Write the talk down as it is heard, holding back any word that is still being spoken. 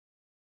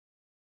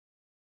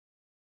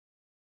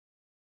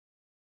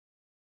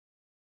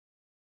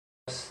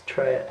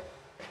try it.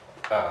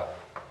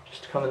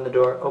 Just come in the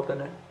door,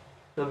 open it.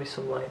 There'll be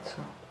some light,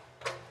 so.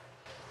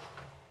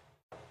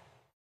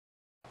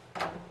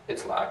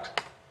 It's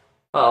locked.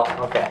 Oh,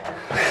 okay.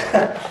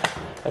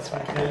 That's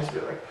fine. I just be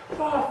like,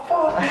 oh,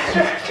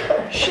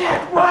 fuck, shit,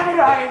 why did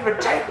I even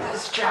take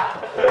this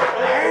job?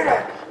 I hate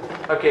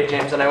it. Okay,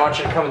 James, and I want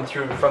you to come in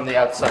through from the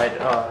outside.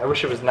 I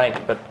wish it was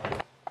night, but...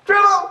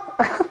 Trouble!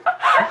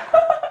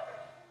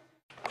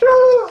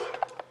 Trouble!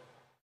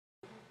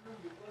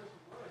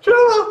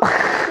 Trouble!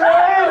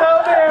 Hey,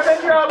 help me, I'm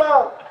in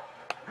trouble!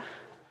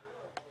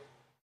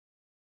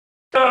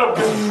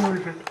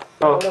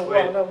 Oh,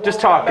 wait, just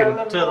talking.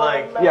 To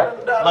like, Yeah.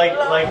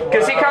 like,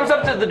 Because he comes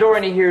up to the door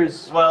and he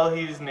hears... while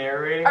he's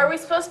narrating. Are we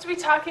supposed to be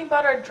talking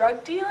about our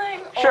drug dealing?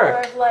 Sure.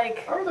 Or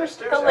like Oh, there's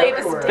stairs the latest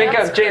everywhere. Think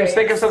dance of, James, craze?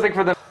 think of something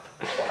for the...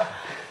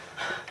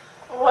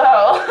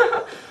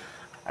 Well.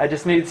 I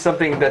just need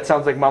something that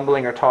sounds like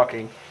mumbling or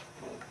talking.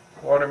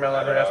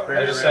 Watermelon, raspberry.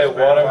 I just say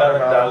watermelon,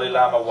 Dalai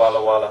Lama,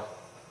 Walla Walla.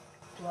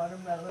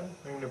 Watermelon.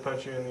 I'm gonna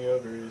punch you in the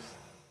ovaries.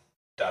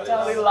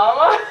 Dalai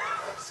Lama?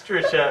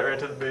 Straight shot right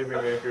to the baby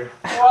maker.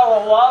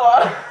 Walla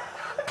Walla.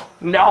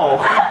 No!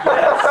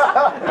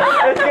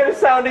 It's gonna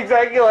sound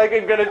exactly like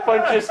I'm gonna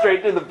punch you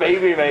straight to the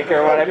baby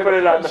maker when I put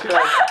it on the film.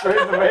 Straight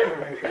to the baby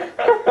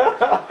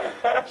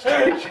maker.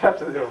 Straight shot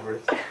to the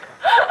ovaries.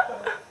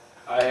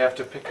 I have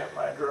to pick up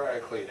my dry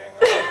cleaning.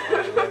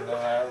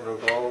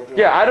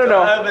 Yeah, I don't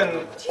know. I've been.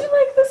 Do you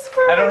like this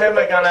for? I don't have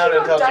my gun out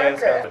until James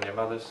darker. comes. When your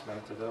mother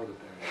smelt the elderberries.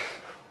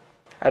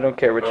 I don't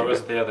care what Or you was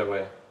do. it the other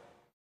way?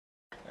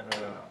 I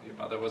don't know. Your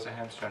mother was a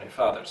hamster and your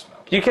father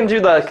smelled. You can do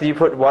the you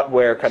put what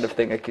where kind of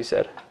thing, like you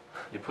said.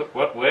 You put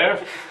what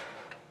where?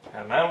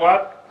 And then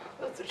what?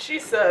 That's what she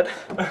said.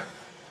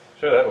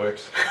 Sure, that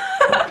works.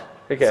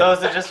 Okay. So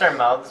is it just our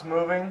mouths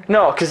moving,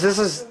 No, because this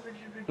is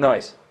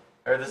noise.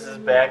 or this is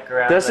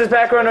background? This is that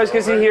background noise goes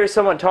because he over? hears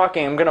someone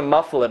talking. I'm gonna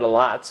muffle it a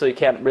lot so you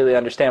can't really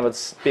understand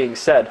what's being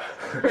said.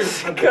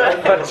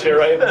 Punch you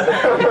right in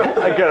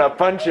the... I'm gonna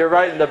punch you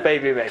right in the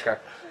baby maker.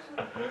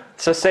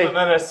 So say And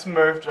then I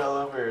smurfed all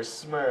over your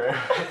smurf.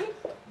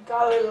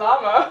 Dalai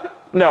Lama.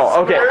 no.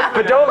 Okay,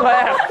 but don't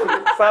laugh.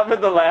 Stop with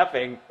the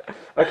laughing.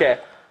 Okay,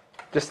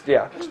 just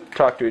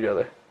talk to each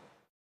other.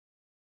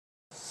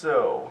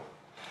 So,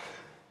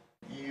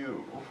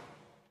 you.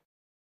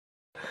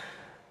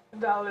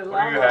 Dalai Lama.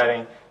 What are you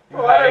hiding? You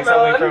hiding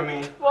something from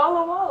me?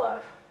 Walla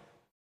Walla.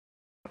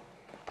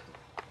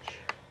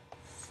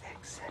 Is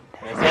that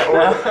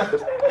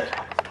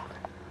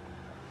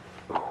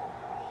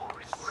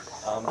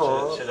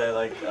should I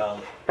like,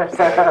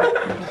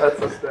 That's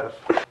the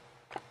stuff.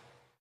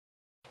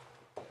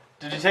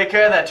 Did you take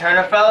care of that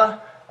Turner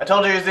fella? I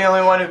told you he was the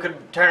only one who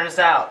could turn us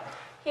out.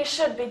 He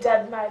should be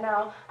dead by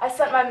now. I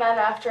sent my men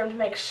after him to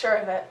make sure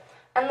of it.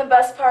 And the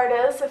best part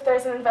is, if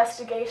there's an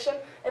investigation,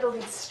 it'll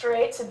lead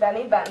straight to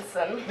Benny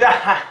Benson.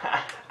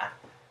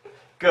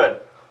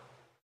 Good.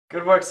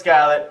 Good work,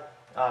 Scarlett.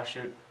 Oh,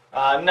 shoot.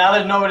 Now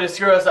there's nobody to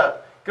screw us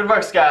up. Good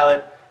work,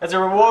 Scarlett. As a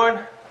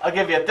reward, I'll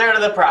give you a third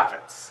of the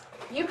profits.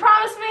 You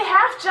promised me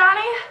half,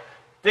 Johnny.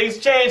 Things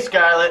change,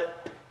 Scarlett.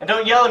 And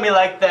don't yell at me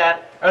like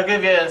that, or I'll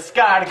give you a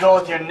scar to go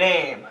with your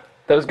name.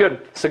 That was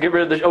good. So get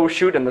rid of the oh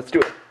shoot and let's do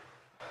it.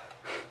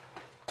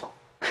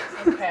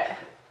 Okay.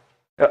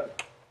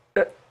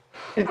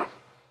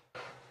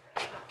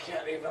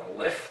 Can't even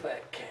lift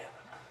that can.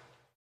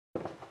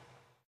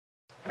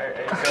 Are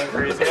you saying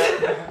freeze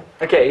yet?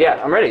 Okay,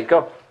 yeah, I'm ready.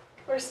 Go.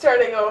 We're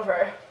starting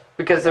over.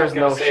 Because there's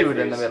gonna no say shoot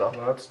in the freeze. middle.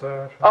 Let's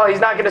start. Oh, he's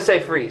not gonna say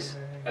freeze.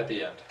 At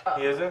the end.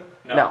 He isn't?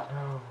 No.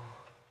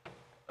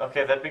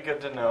 Okay, that'd be good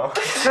to know.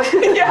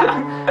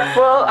 Yeah.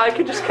 Well, I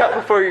could just cut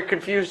before your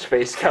confused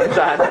face comes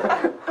on.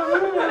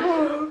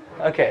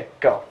 Okay,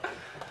 go.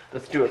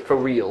 Let's do it for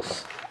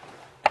reals.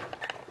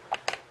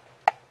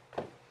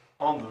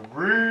 On the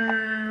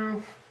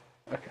roof.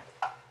 Okay.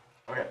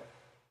 Okay.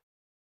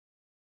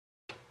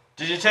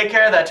 Did you take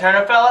care of that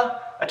Turner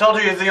fella? I told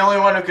you he was the only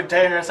one who could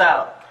turn us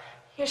out.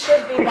 You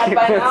should be dead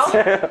by now.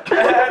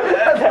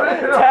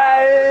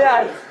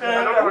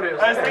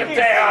 I was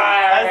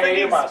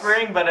thinking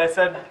spring, but I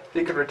said...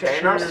 He could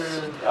retain us.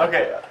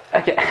 Okay.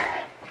 Okay.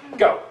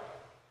 Go.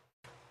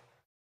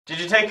 Did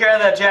you take care of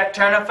that Jack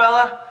Turner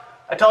fella?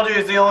 I told you he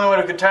was the only one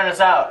who could turn us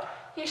out.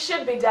 He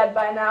should be dead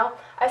by now.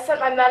 I sent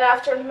my men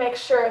after him to make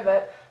sure of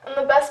it. And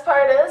the best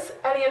part is,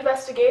 any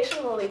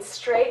investigation will lead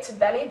straight to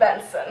Benny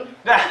Benson.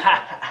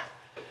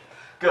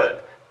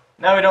 Good.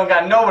 Now we don't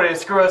got nobody to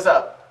screw us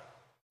up.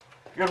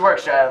 Good work,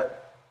 Scarlett.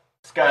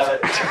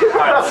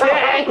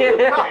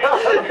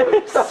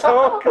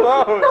 So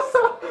close.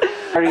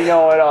 Already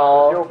know it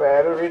all. Your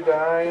battery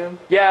dying.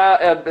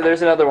 Yeah,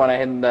 there's another one I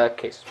hid in the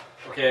case.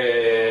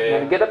 Okay.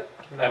 Want to get it?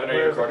 Haven't you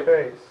Where's the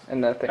recorded? face?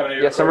 In the thing. How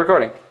many Yes, I'm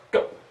recording.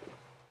 Go.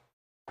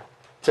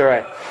 It's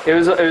alright. It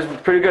was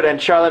pretty good.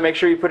 And Charlotte, make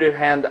sure you put your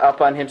hand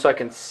up on him so I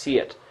can see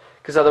it.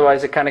 Because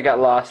otherwise it kind of got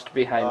lost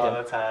behind Oh, him.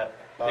 that's hot.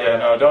 Yeah,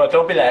 no,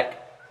 don't be like.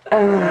 Be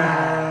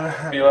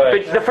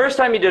like. But the first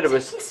time you did it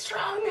was...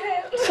 Strong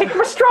hand. Take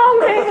my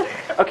strong hand!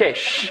 Okay,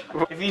 shh.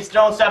 If you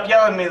don't stop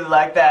yelling at me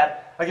like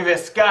that, I'll give you a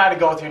scar to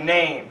go with your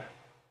name.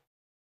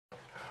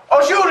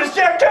 Oh shoot, it's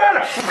Jack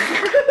Turner!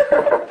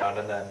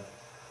 And then.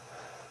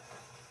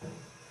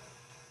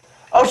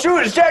 Oh shoot,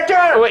 it's Jack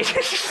Turner! Wait.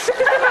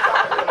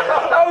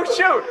 Oh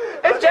shoot!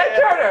 It's Jack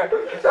Turner!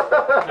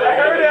 I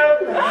heard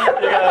him!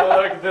 You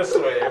gotta look this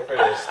way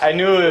first. I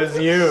knew it was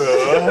you.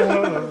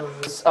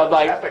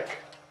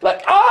 Like,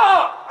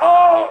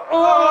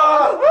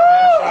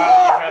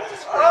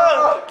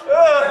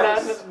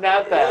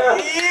 not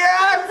that.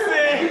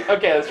 Yahtzee!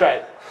 Okay, let's try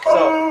it.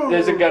 So,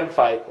 there's a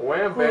gunfight.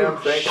 Wham bam,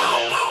 thank you,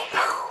 man.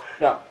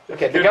 No.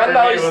 Okay, the Good gun for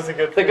me, noise. wasn't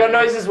good The for gun you.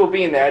 noises will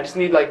be in there. I just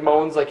need like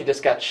moans like you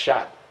just got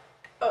shot.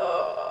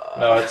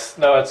 No, it's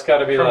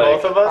gotta be For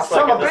like both of us,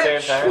 like at the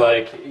same time?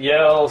 like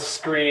yell,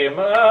 scream,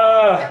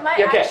 ah. Am I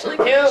Okay, actually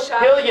he'll- getting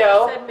shot? he'll because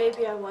yell. I said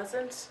maybe I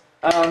wasn't.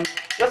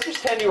 Let's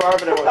pretend you are,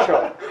 but I won't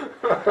show it.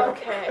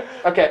 Okay.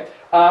 Okay.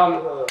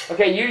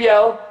 Okay, you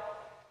yell.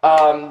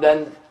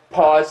 Then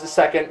pause a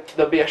second.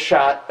 There'll be a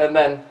shot, and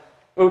then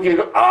Mookie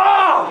will go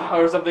ah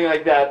or something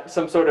like that.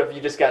 Some sort of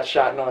you just got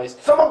shot noise.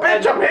 Son of a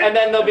bitch, I'm hit! And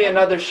then there'll be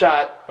another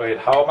shot. Wait,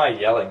 how am I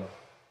yelling?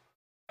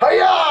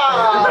 Hiya!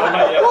 How am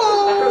I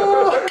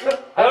yelling?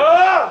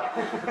 Ah!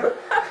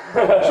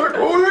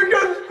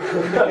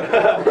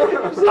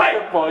 Hi,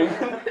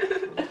 Boygan.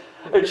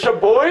 It's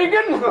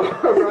Sheboygan.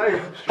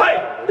 Hi.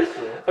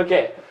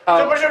 Okay.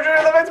 Super Shooter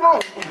in the next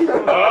move!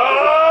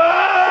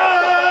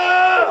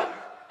 Ah!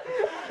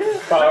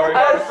 Power.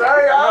 I'm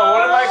sorry, No,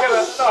 what am I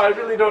gonna? No, I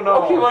really don't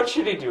know. Okay, what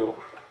should he do?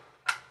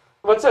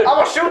 What's a I'm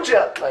gonna shoot you!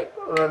 like?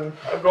 I'm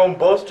gonna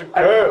bust your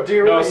curve.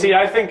 No, see,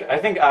 I think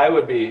I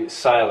would be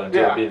silent. It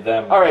Yeah. would be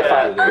them. All right,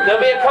 fine.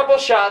 There'll be a couple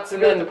shots,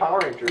 and then Power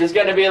Rangers. there's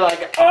gonna be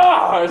like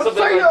or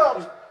something.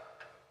 Like,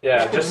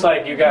 Yeah, just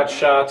like you got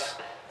shot,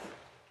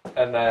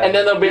 and then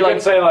there'll be you like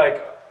can say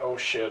like, oh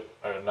shit,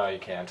 or no, you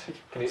can't.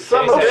 Can you,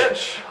 Son can of you a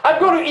say bitch! I'm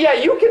gonna. Yeah,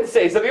 you can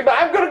say something, but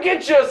I'm gonna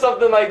get you or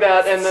something like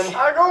that, and then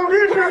I'm gonna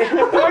get you!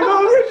 I'm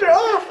gonna get you!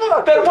 Oh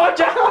fuck! better watch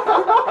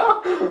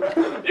out.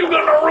 You're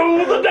gonna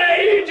rule the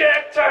day,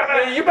 Jack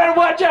Turner. You better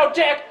watch out,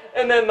 Jack.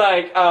 And then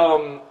like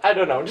I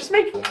don't know, just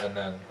make. And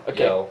then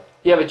Okay. yell.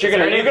 Yeah, but you're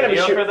gonna be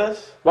video shooting. for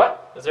this?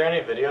 What? Is there any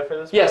video for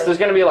this? Yes, part? there's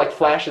gonna be like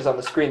flashes on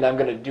the screen that I'm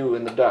gonna do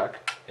in the dark.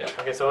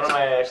 Okay, so what am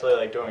I actually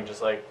like doing?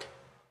 Just like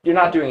You're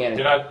not doing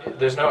anything. You're not.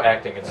 There's no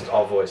acting. It's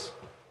all voice.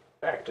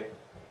 acting.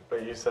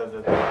 But you said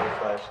that there were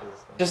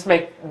flashes. Just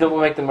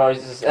we'll make the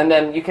noises, and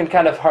then you can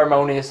kind of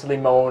harmoniously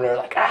moan or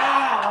like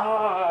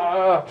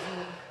ah.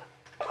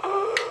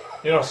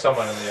 You know,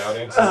 someone in the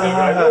audience is gonna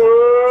be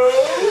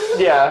like,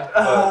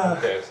 Yeah.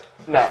 okay.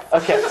 No.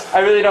 Okay. I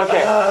really don't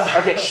care.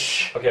 Okay.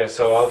 Shh. Okay,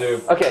 so I'll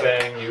do Okay.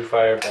 bang, you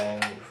fire,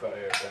 bang, you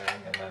fire, bang,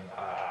 and then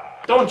ah.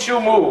 Don't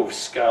you move,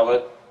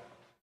 Scarlet.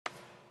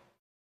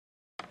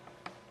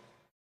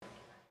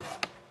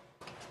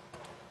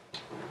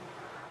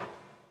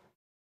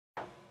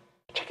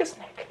 Check his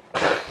neck.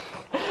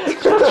 Check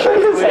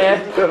his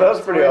hand. Yeah, that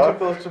was pretty awesome.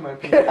 Close to my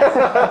penis.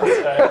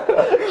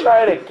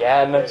 Try it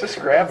again. Just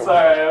grab him.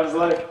 Sorry, I was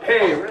like,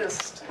 hey,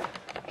 wrist.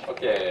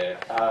 Okay,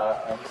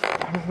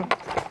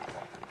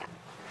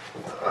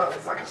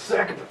 It's like a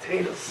sack of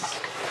potatoes.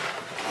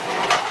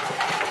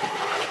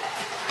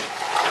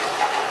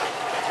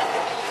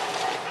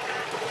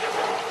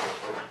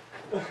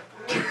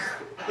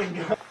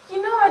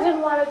 You know I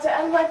didn't want it to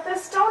end like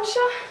this, don't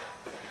you?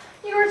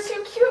 You were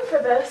too cute for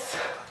this.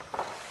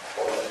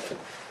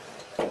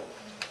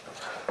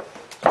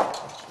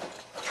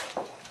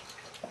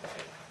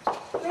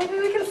 Maybe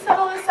we can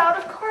settle this out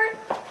of court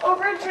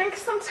over a drink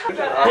sometime.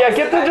 Yeah,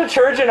 get the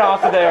detergent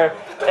off of there,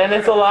 and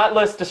it's a lot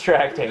less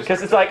distracting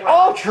because it's like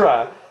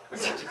ultra.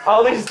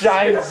 All these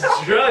giant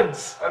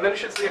drugs. And then you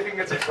should see if you can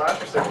get some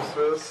flasher service for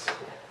this.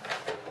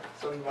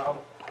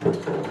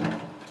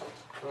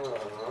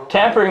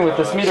 tampering with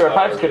this meter of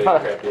pipes could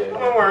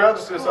Don't worry, I'll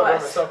just do this all by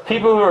myself.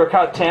 people who are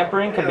caught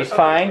tampering could be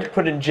fined,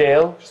 put in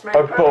jail,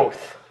 or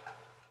both.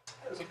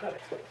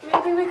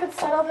 Maybe we could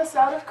settle this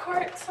out of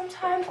court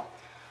sometime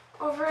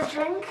over a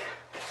drink.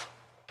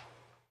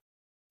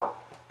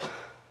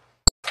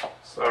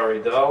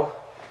 Sorry, doll.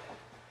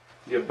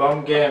 Your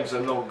bum games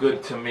are no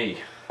good to me.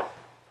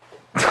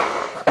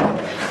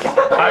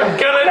 I'm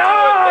gonna do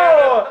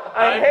it,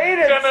 I hate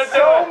it gonna do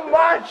so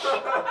much.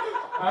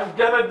 I'm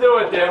gonna do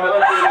it, damn it.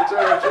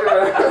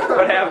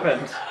 What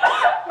happened?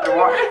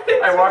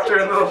 I walked her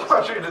in the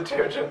laundry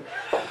detergent.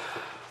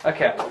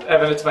 Okay.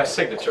 Evan, it's my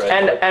signature.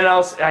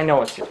 I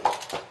know it's you.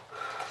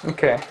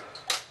 Okay.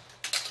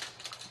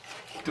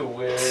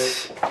 Do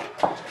it.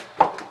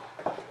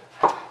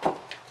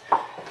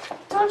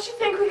 Don't you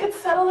think we could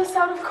settle this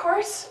out of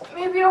court?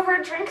 Maybe over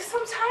a drink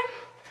sometime?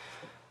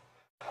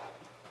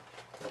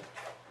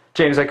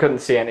 James, I couldn't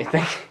see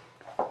anything.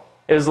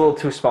 It was a little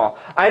too small.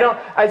 I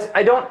just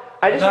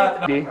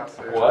need to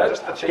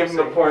What? give him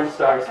a porn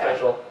star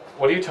special.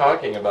 What are you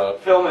talking about?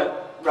 Film it.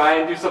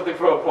 Ryan, do something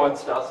for a porn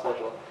star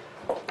special.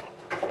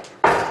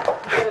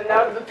 Get it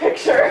out of the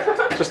picture.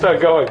 Just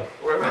start going.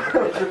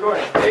 It's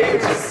recording.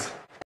 James.